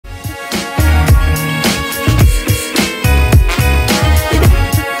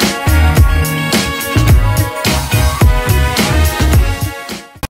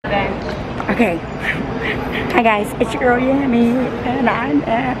Hi guys, it's your girl Yammy, and I'm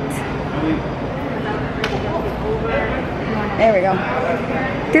at, there we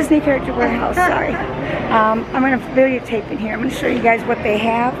go, Disney Character Warehouse, sorry. I'm going to videotape in here. I'm going to show you guys what they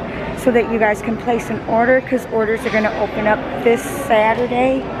have so that you guys can place an order, because orders are going to open up this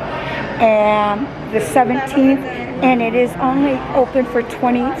Saturday, and the 17th, and it is only open for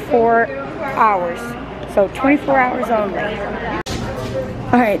 24 hours. So 24 hours only.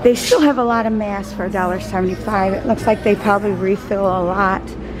 Alright, they still have a lot of masks for $1.75. It looks like they probably refill a lot.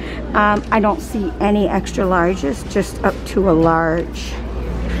 I don't see any extra larges, just up to a large.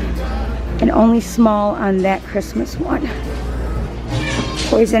 And only small on that Christmas one.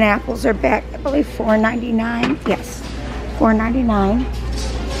 Poison apples are back, I believe $4.99. Yes, $4.99.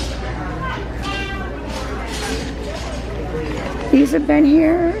 These have been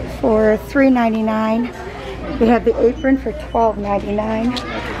here for $3.99. They have the apron for $12.99.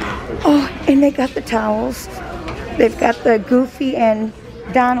 Oh, and they got the towels. They've got the Goofy and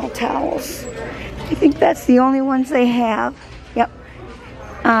Donald towels. I think that's the only ones they have. Yep.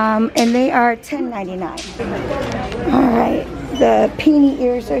 And they are $10.99. Alright, the Peony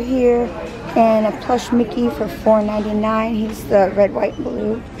ears are here. And a plush Mickey for $4.99. He's the red, white,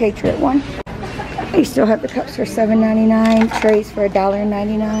 blue Patriot one. They still have the cups for $7.99. Trays for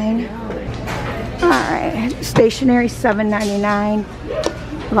 $1.99. Alright, stationery $7.99,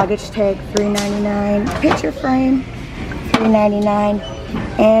 luggage tag $3.99, picture frame $3.99,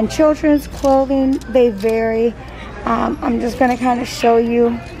 and children's clothing, they vary. I'm just going to kind of show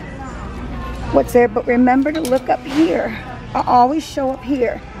you what's there, but remember to look up here. I'll always show up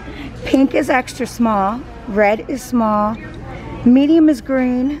here. Pink is extra small, red is small, medium is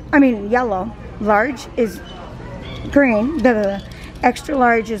yellow, large is green, the extra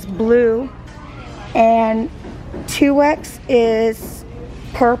large is blue, and 2X is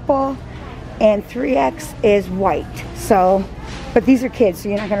purple and 3X is white. So, but these are kids, so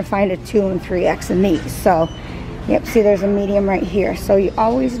you're not going to find a 2 and 3X in these. So, yep, see there's a medium right here. So you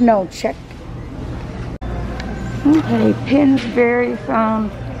always know, check. Okay, pins vary from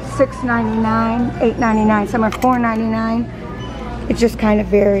 $6.99, $8.99, some are $4.99. It just kind of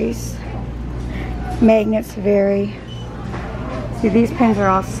varies. Magnets vary. See, these pins are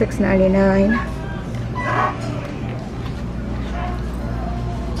all $6.99.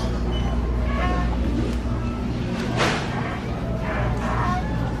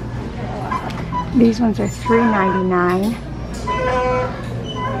 These ones are $3.99.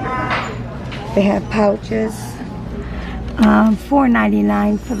 They have pouches.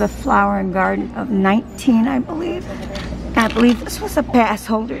 $4.99 for the Flower and Garden of 19, I believe. I believe this was a pass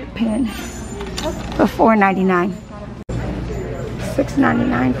holder pin for $4.99.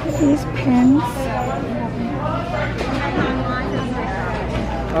 $6.99 for these pins.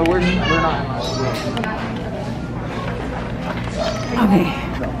 Oh, we're not. Okay,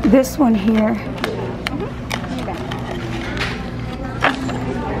 this one here.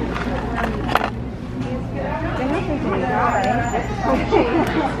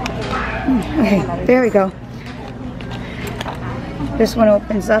 Okay, there we go. This one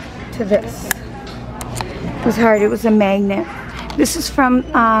opens up to this. It was hard, it was a magnet. This is from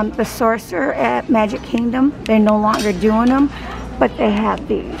the Sorcerer at Magic Kingdom. They're no longer doing them, but they have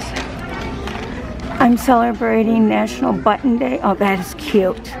these. I'm celebrating National Button Day. Oh, that is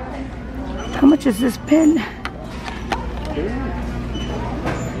cute. How much is this pin?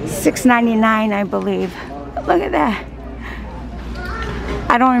 $6.99, I believe. Look at that.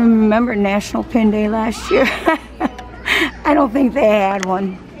 I don't even remember National Pin Day last year. I don't think they had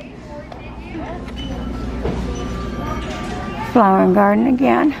one. Flower and Garden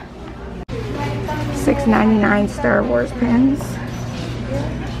again. $6.99 Star Wars pins.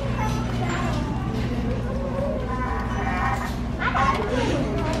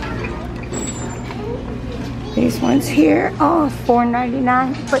 These ones here, oh,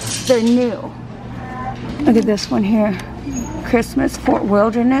 $4.99, but they're new. Look at this one here. Christmas, Fort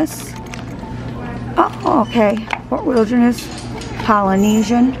Wilderness. Oh, okay. Fort Wilderness,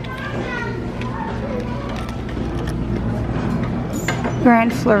 Polynesian.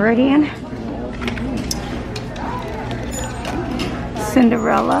 Grand Floridian.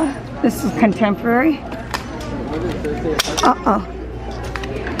 Cinderella. This is contemporary. Uh-oh.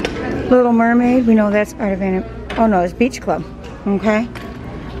 Little Mermaid. We know that's part of it. Oh no, it's Beach Club. Okay.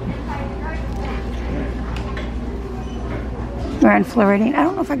 Grand Floridian. I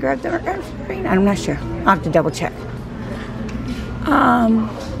don't know if I grabbed the Grand Floridian. I'm not sure. I'll have to double check.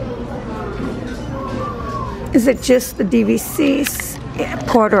 Is it just the DVCs? Yeah,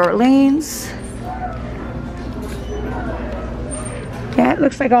 Port Orleans. Yeah, it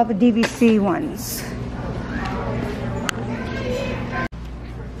looks like all the DVC ones.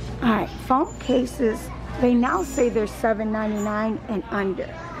 Alright, phone cases, they now say they're $7.99 and under.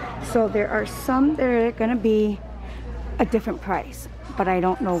 So there are some that are going to be a different price, but I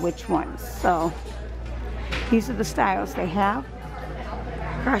don't know which ones. So these are the styles they have.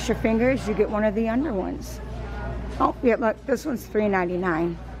 Cross your fingers, you get one of the under ones. Oh, yeah, look, this one's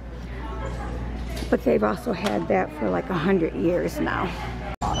 $3.99. But they've also had that for like 100 years now.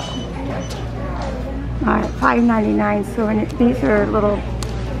 Alright, $5.99. So these are little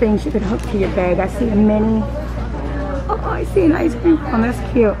things you can hook to your bag. I see a mini. Oh, I see an ice cream cone. That's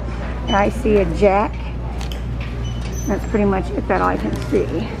cute. And I see a jack. That's pretty much it that I can see.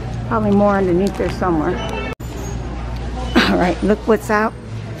 Probably more underneath there somewhere. Alright, look what's out.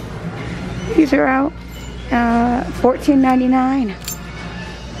 These are out. $14.99.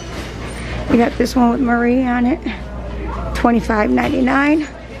 We got this one with Marie on it. $25.99.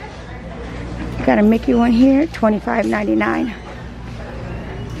 Got a Mickey one here. $25.99.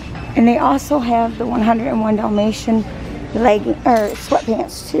 And they also have the 101 Dalmatian legging or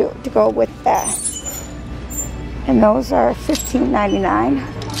sweatpants too to go with that. And those are $15.99.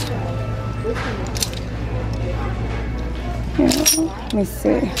 Let me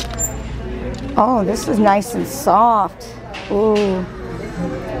see. Oh, this is nice and soft. Ooh.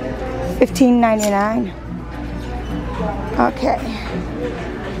 $15.99. Okay.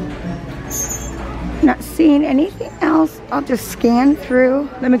 Not seeing anything else. I'll just scan through.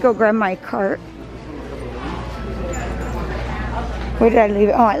 Let me go grab my cart. Where did I leave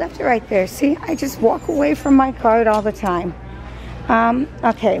it? Oh, I left it right there. See, I just walk away from my cart all the time.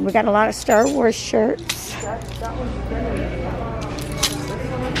 Okay, we got a lot of Star Wars shirts.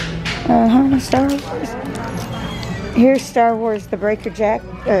 Star Wars. Here's Star Wars, the windbreaker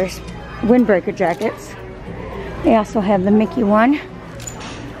jackets. They also have the Mickey one.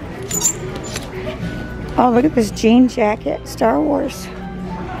 Oh, look at this jean jacket, Star Wars.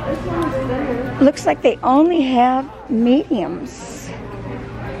 Looks like they only have mediums.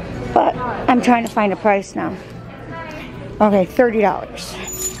 But I'm trying to find a price now. Okay, $30.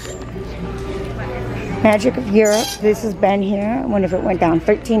 Magic of Europe. This has been here. I wonder if it went down.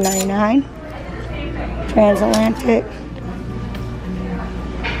 $13.99. Transatlantic.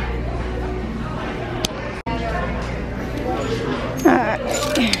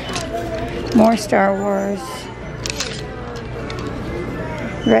 More Star Wars.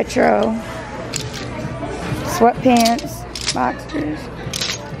 Retro. Sweatpants. Boxers.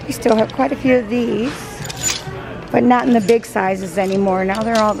 We still have quite a few of these. But not in the big sizes anymore. Now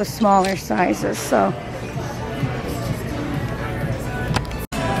they're all the smaller sizes. So.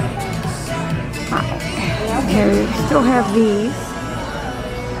 Here we still have these.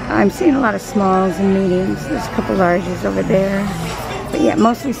 I'm seeing a lot of smalls and mediums. There's a couple larges over there. But yeah,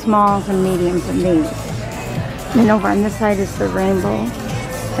 mostly smalls and mediums in these. And then over on this side is the rainbow.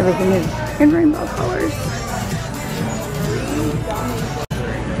 Everything is in rainbow colors.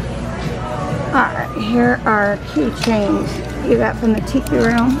 Alright, here are keychains you got from the Tiki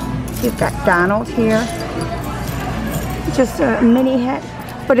Room. You've got Donald here. Just a mini hat.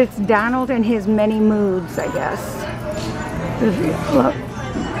 But it's Donald and his many moods, I guess. Look.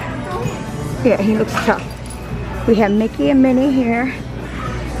 Yeah, he looks tough. We have Mickey and Minnie here.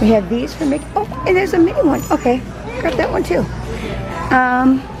 We have these for Mickey. Oh, and there's a Minnie one. Okay, grab that one too.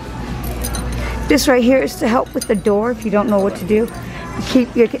 This right here is to help with the door if you don't know what to do. You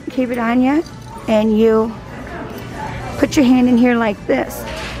keep it on you, and you put your hand in here like this,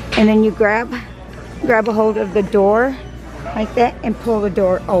 and then you grab a hold of the door like that and pull the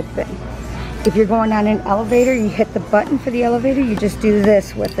door open. If you're going on an elevator, you hit the button for the elevator, you just do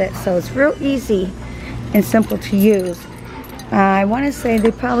this with it. So it's real easy and simple to use. I want to say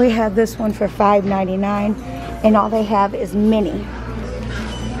they probably have this one for $5.99, and all they have is mini.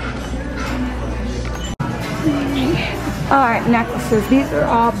 Alright, necklaces. These are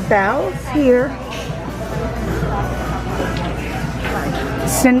all bells here.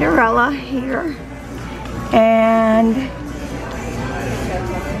 Cinderella here. And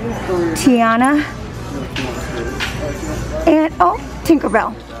Tiana. And, oh,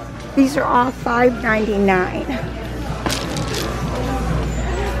 Tinkerbell. These are all $5.99.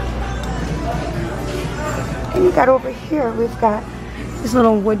 And you got over here, we've got these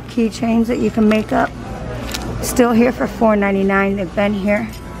little wood keychains that you can make up. Still here for $4.99. They've been here.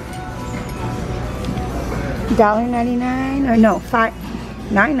 $1.99 or no,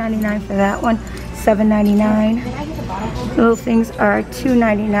 $9.99 for that one. $7.99. Little things are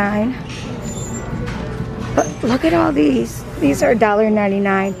 $2.99. But look at all these. These are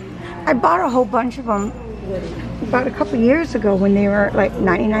 $1.99. I bought a whole bunch of them about a couple years ago when they were like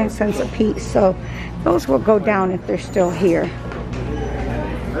 99 cents a piece. So those will go down if they're still here.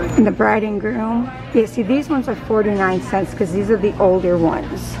 And the bride and groom. Yeah, see, these ones are 49 cents because these are the older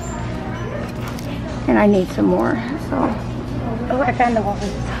ones. And I need some more, so. Oh, I found the one.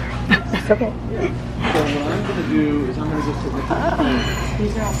 That's okay. So what I'm going to do is I'm going to go sit down.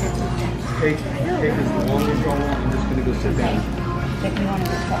 These are all 15 cents. Take this longest roll. I'm just going to go sit down. If you want to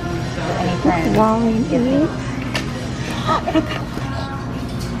get something, any brand. Walling.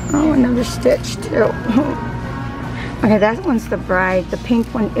 Oh, another Stitch too. Okay, that one's the bride. The pink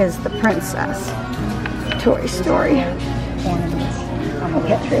one is the princess. Toy Story.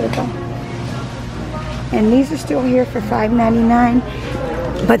 Okay, here we go. And these are still here for $5.99.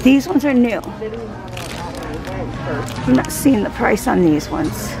 But these ones are new. I'm not seeing the price on these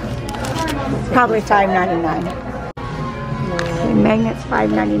ones. Probably $5.99. The magnets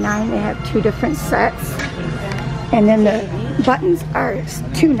 $5.99. They have 2 different sets. And then the buttons are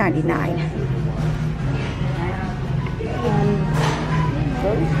 $2.99.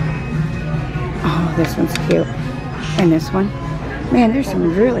 Oh, this one's cute. And this one. Man, there's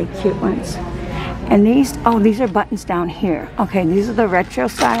some really cute ones. And these, oh, these are buttons down here. Okay, these are the retro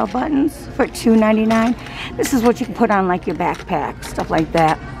style buttons for $2.99. This is what you can put on like your backpack, stuff like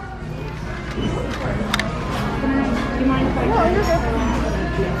that.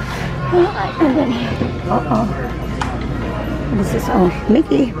 And then, what is this? Oh,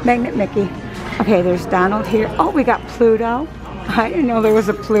 Mickey, Magnet Mickey. Okay, there's Donald here. Oh, we got Pluto. I didn't know there was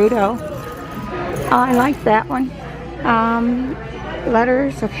a Pluto. Oh, I like that one.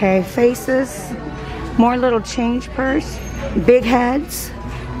 Letters, okay, faces, more little change purse, big heads,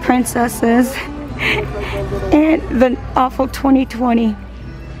 princesses, and the awful 2020.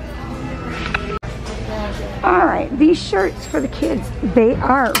 All right, these shirts for the kids, they're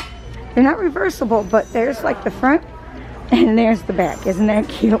not reversible, but there's like the front and there's the back. Isn't that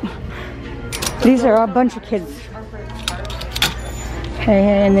cute? These are a bunch of kids.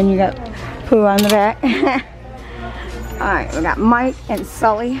 Okay, and then you got Pooh on the back. All right, we got Mike and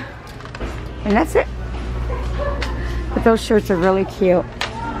Sully, and that's it. But those shirts are really cute.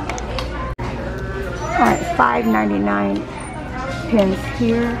 All right, $5.99 pins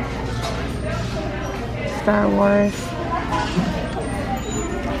here. Star Wars.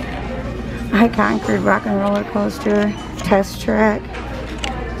 I Conquered Rock and Roller Coaster, Test Track,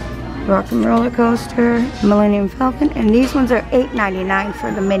 Rock and Roller Coaster, Millennium Falcon, and these ones are $8.99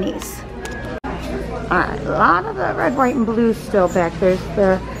 for the minis. Alright, a lot of the red, white, and blue still back. There's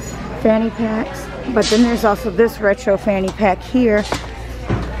the fanny packs, but then there's also this retro fanny pack here.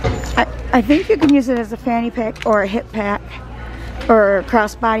 I think you can use it as a fanny pack or a hip pack or a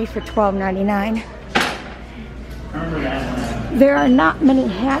crossbody for $12.99. There are not many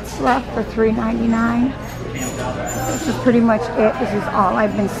hats left for $3.99. This is pretty much it. This is all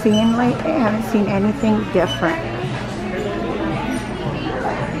I've been seeing lately. I haven't seen anything different.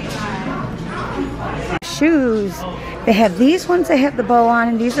 Shoes. They have these ones that have the bow on,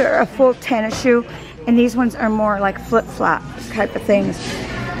 and these are a full tennis shoe, and these ones are more like flip-flop type of things.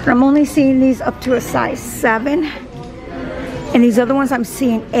 I'm only seeing these up to a size 7. And these other ones I'm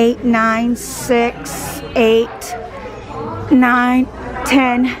seeing 8, 9, 6, 8, 9,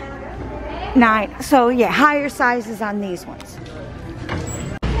 10, 9. So yeah, higher sizes on these ones.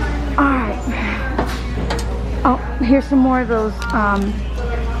 Alright. Oh, here's some more of those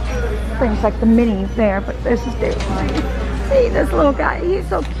things like the minis there, but this is the see this little guy, he's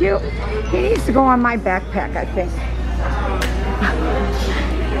so cute. He needs to go on my backpack, I think.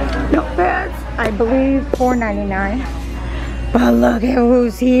 Notepads, I believe $4.99. But look at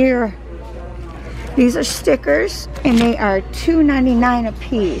who's here. These are stickers, and they are $2.99 a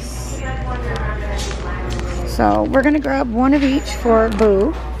piece. So we're gonna grab one of each for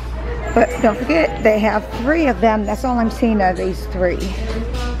Boo. But don't forget, they have 3 of them. That's all I'm seeing are these 3.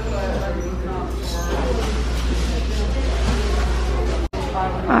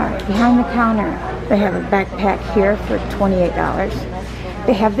 Alright, behind the counter, they have a backpack here for $28.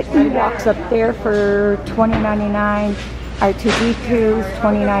 They have the Ewoks up there for $20.99. R2D2s,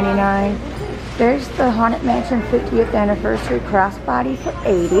 $20.99. There's the Haunted Mansion 50th Anniversary Crossbody for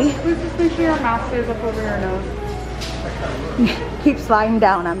 $80. We just make sure our mouth stays up over your nose. Keep sliding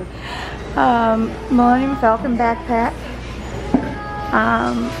down on me. Millennium Falcon backpack.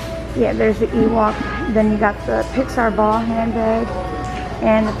 Yeah, there's the Ewok. Then you got the Pixar ball handbag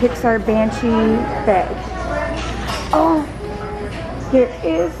and the Pixar Banshee bag. Oh, here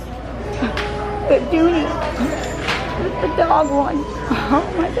is the Dooney. The dog one. Oh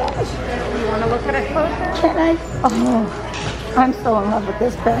my gosh. You want to look at it closer? Can I? Oh, I'm so in love with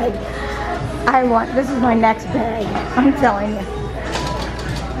this bag. This is my next bag. I'm telling you.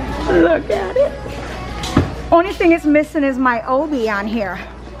 Look at it. Only thing it's missing is my Obi on here.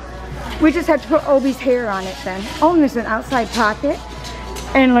 We just have to put Obi's hair on it then. Oh, and there's an outside pocket.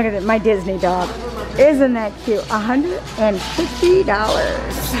 And look at it, my Disney dog. Isn't that cute? $150.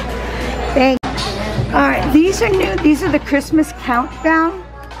 Thank you. Alright, these are new. These are the Christmas countdown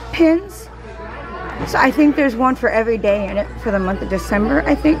pins. So I think there's one for every day in it for the month of December,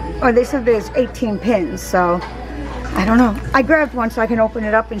 I think. Or they said there's 18 pins, so I don't know. I grabbed one so I can open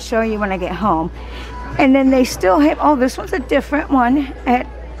it up and show you when I get home. And then they still have, oh, this one's a different one.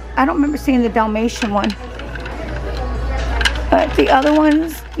 I don't remember seeing the Dalmatian one. The other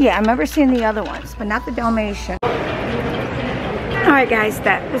ones, yeah, I remember seeing the other ones, but not the Dalmatian. Alright guys,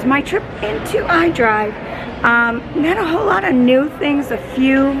 that was my trip into iDrive. Not a whole lot of new things, a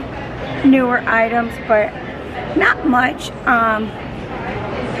few newer items, but not much.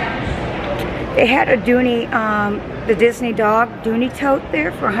 They had a Dooney, the Disney dog Dooney tote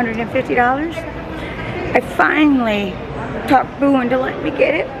there for $150. I finally talked Boo into letting me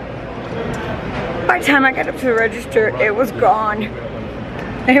get it. By the time I got up to the register, it was gone.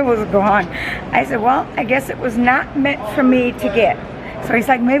 It was gone. I said, well, I guess it was not meant for me to get. So he's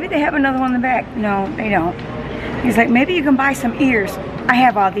like, maybe they have another one in the back. No, they don't. He's like, maybe you can buy some ears. I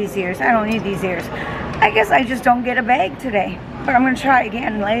have all these ears. I don't need these ears. I guess I just don't get a bag today. But I'm going to try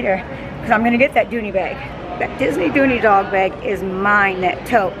again later. Because I'm going to get that Dooney bag. That Disney Dooney dog bag is mine, that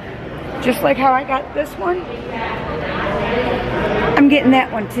tote. Just like how I got this one. I'm getting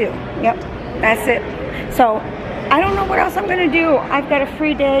that one too. Yep, that's it. So, I don't know what else I'm going to do. I've got a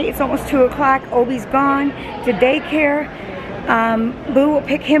free day. It's almost 2 o'clock. Obi's gone to daycare. Boo will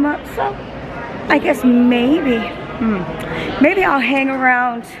pick him up. So, I guess maybe I'll hang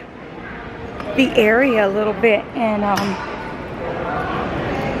around the area a little bit and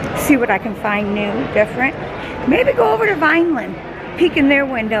see what I can find new, different. Maybe go over to Vineland, peek in their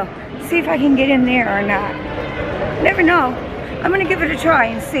window, see if I can get in there or not. Never know. I'm going to give it a try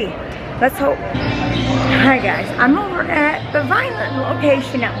and see. Let's hope. Hi guys, I'm over at the Vineland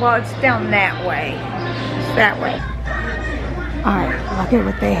location. Well, it's down that way. It's that way. Alright, look at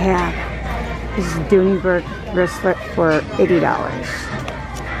what they have. This is Dooney bracelet for $80.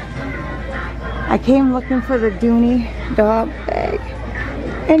 I came looking for the Dooney dog bag,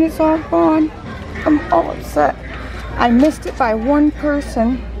 and it's all gone. I'm all upset. I missed it by one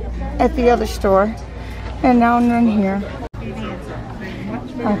person at the other store, and now I'm in here.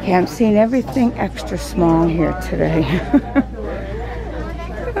 Okay, I'm seeing everything extra small here today.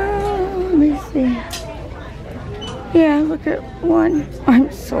 Let me see. Yeah, look at one.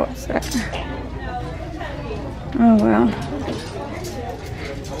 I'm so upset. Oh well.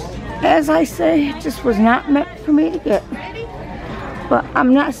 As I say, it just was not meant for me to get. But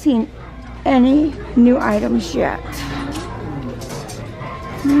I'm not seeing any new items yet.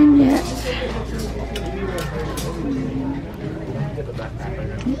 Not yet.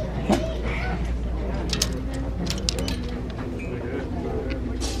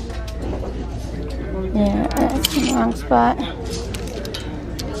 Yeah, that's the wrong spot.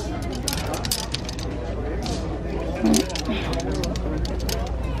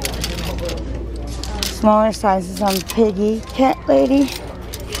 Smaller sizes on Piggy, Cat Lady,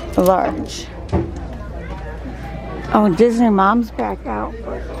 large. Oh, Disney Mom's back out.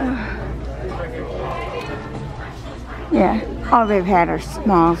 Yeah, all they've had are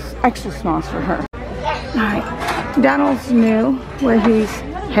smalls, extra smalls for her. Alright, Donald's new, where he's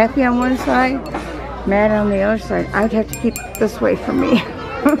happy on one side, mad on the other side. I'd have to keep it this way for me.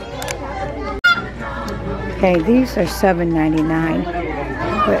 Okay, these are $7.99.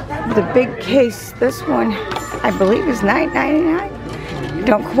 But the big case, this one, I believe is $9.99.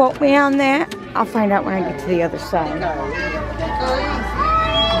 Don't quote me on that. I'll find out when I get to the other side.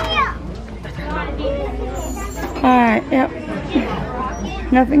 Alright, yep.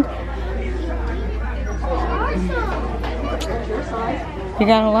 Nothing. You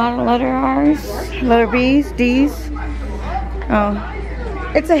got a lot of letter R's, letter B's, D's. Oh,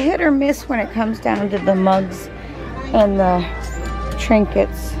 it's a hit or miss when it comes down to the mugs and the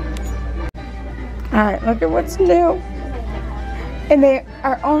trinkets. Alright, look at what's new. And they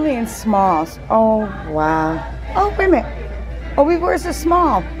are only in smalls. Oh, wow. Oh, wait a minute. Obi wears a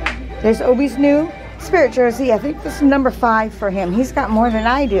small. There's Obi's new Spirit jersey. I think this is number 5 for him. He's got more than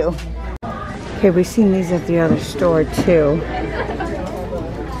I do. Okay, we've seen these at the other store too.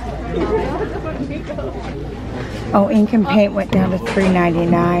 Oh, ink and paint went down to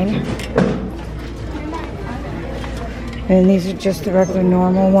 $3.99. And these are just the regular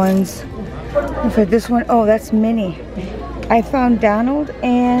normal ones. And for this one, oh, that's Minnie. I found Donald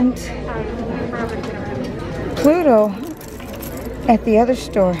and Pluto at the other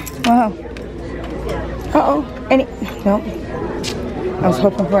store. Wow. Uh-oh. Any, no. I was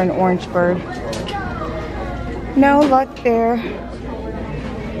hoping for an orange bird. No luck there.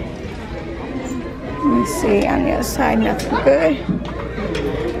 Let me see on the other side, nothing good.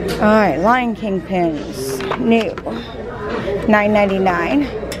 Alright, Lion King pins. New. $9.99.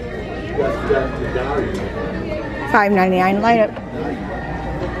 $5.99 light up.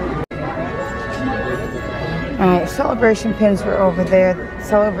 Alright, celebration pins were over there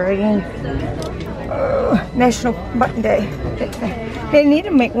celebrating National Button Day. They need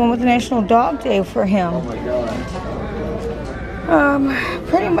to make one with National Dog Day for him.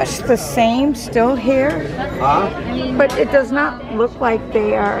 Pretty much the same still here, but it does not look like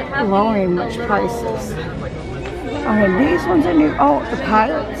they are lowering much prices. Okay, these ones are new. Oh, the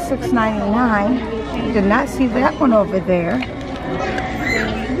Pilot, $6.99. Did not see that one over there.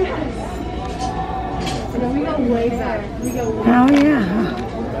 Oh yeah.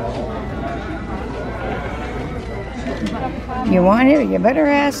 You want it? You better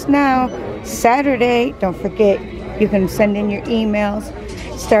ask now. Saturday, don't forget, you can send in your emails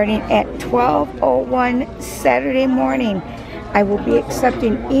starting at 12:01 Saturday morning. I will be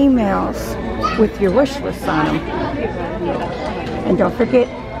accepting emails with your wish list on them. And don't forget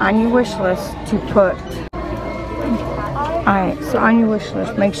on your wish list to put, alright, so on your wish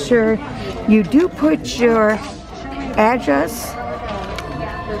list, make sure you do put your address,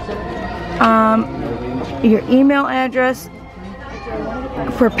 your email address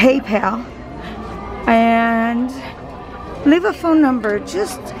for PayPal, and leave a phone number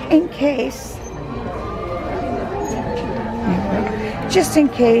just in case.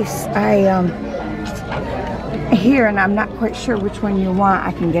 I hear and I'm not quite sure which one you want.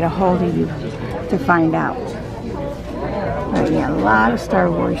 I can get a hold of you to find out. But yeah, a lot of Star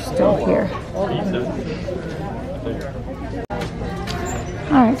Wars still here.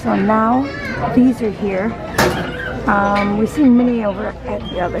 Alright, so now these are here. We see Minnie over at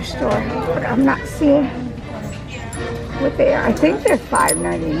the other store, but I'm not seeing what they are. I think they're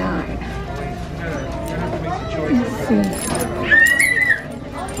 $5.99. Let's see.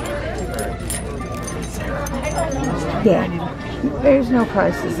 Yeah, there's no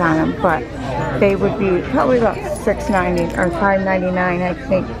prices on them, but they would be probably about $6.90 or $5.99, I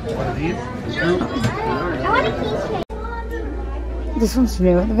think. This one's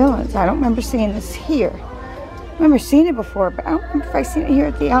new at the Villains. I don't remember seeing this here. I remember seeing it before, but I don't remember if I seen it here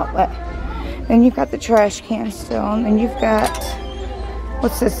at the outlet. Then you've got the trash can still, and then you've got,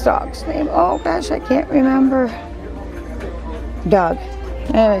 what's this dog's name? Oh gosh, I can't remember. Doug.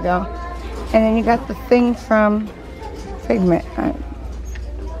 There we go. And then you got the thing from Figment. I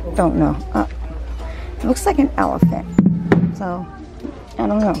don't know. It looks like an elephant. So, I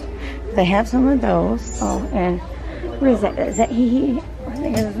don't know. They have some of those. Oh, and what is that? Is that Hee Hee? I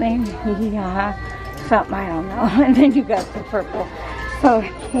think it's his name. Hee Hee Ha Ha. Something, I don't know. And then you got the purple soda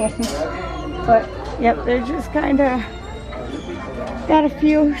can. But, yep, they're just kind of got a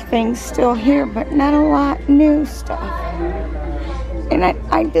few things still here, but not a lot new stuff. And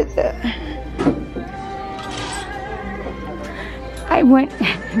I did the... I went,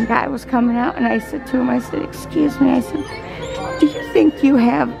 the guy was coming out, and I said to him, I said, excuse me, I said, do you think you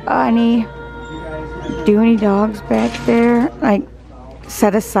have any dogs back there, like,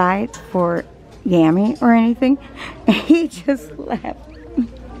 set aside for Yammy or anything? And he just laughed.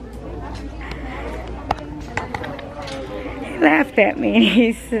 He laughed at me, and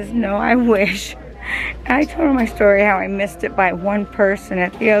he says, no, I wish. I told him my story, how I missed it by one person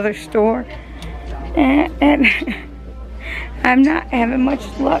at the other store, and I'm not having much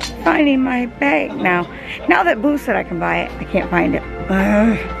luck finding my bag now. Now that Boo said I can buy it, I can't find it.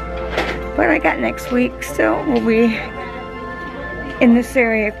 But I got next week still. We'll be in this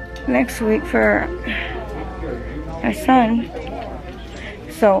area next week for my son.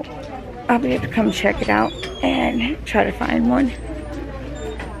 So I'll be able to come check it out and try to find one.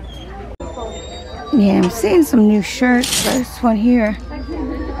 Yeah, I'm seeing some new shirts. This one here.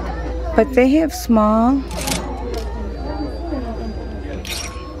 But they have small.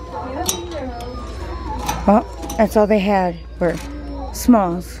 Oh, that's all they had were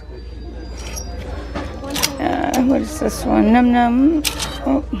smalls. What is this one? Num Num.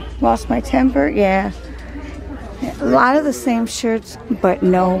 Oh, lost my temper. Yeah. A lot of the same shirts, but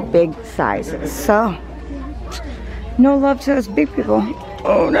no big sizes. So, no love to us big people.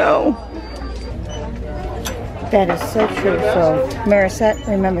 Oh no. That is so true. So, Marisette,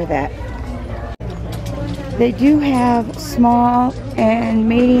 remember that. They do have small and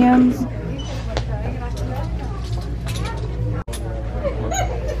mediums.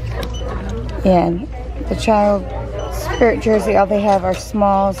 And the child spirit jersey, all they have are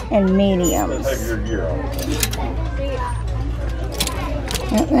smalls and mediums.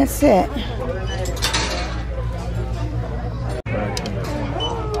 Yep, that's it.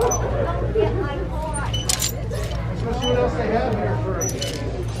 Let's see what else they have here first.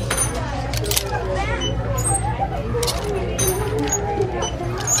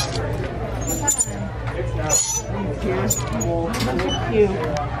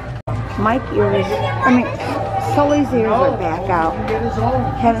 Mike ears, I mean, Sully's ears are back out.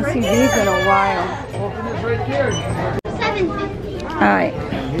 Haven't seen these in a while. Alright,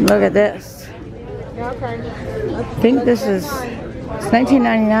 look at this. I think this is, it's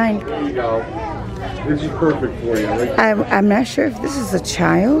 $19.99. There you go. This is perfect for you. Right? I'm not sure if this is a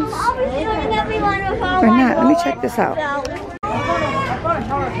child's or not. Let me check this out.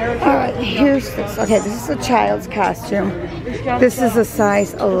 Alright, here's this. Okay, this is a child's costume. This is a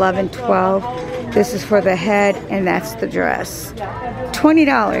size 11, 12. This is for the head, and that's the dress. $20.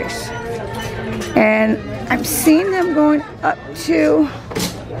 And I'm seeing them going up to,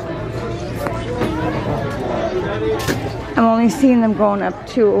 I'm only seeing them going up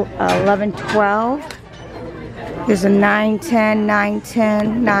to 11, 12. There's a 9, 10, 9,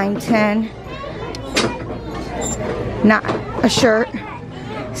 10, 9, 10. Not a shirt.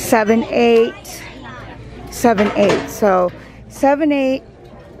 7, 8, 7, 8. So 7, 8,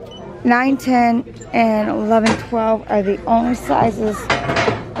 9, 10, and 11, 12 are the only sizes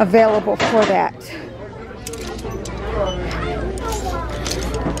available for that.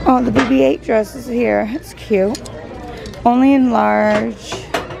 Oh, the BB-8 dress is here. It's cute. Only in large.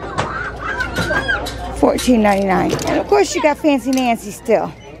 $14.99. And of course you got Fancy Nancy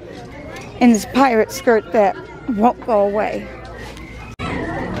still. In this pirate skirt that won't go away.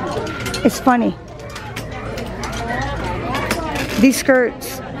 It's funny. These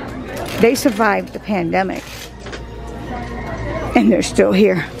skirts, they survived the pandemic. And they're still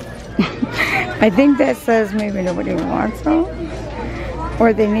here. I think that says maybe nobody wants them.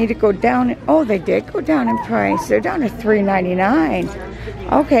 Or they need to go down. Oh, they did go down in price. They're down to $3.99.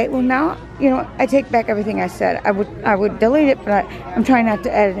 Okay, well now, you know, I take back everything I said. I would delete it, but I'm trying not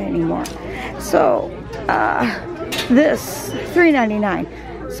to edit anymore. So, this, $3.99.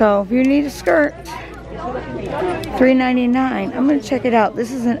 So if you need a skirt, $3.99. I'm going to check it out.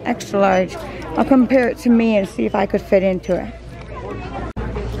 This is an extra large. I'll compare it to me and see if I could fit into it.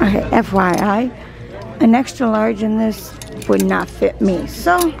 Okay, FYI, an extra large in this would not fit me.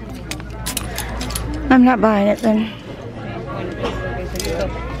 So, I'm not buying it then.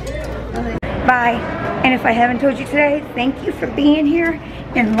 Bye. And if I haven't told you today, thank you for being here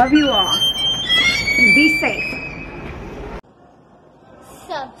and love you all. And be safe.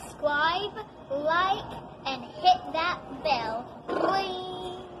 Subscribe, like, and hit that bell.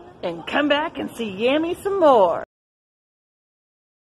 Ring. And come back and see Yammy some more.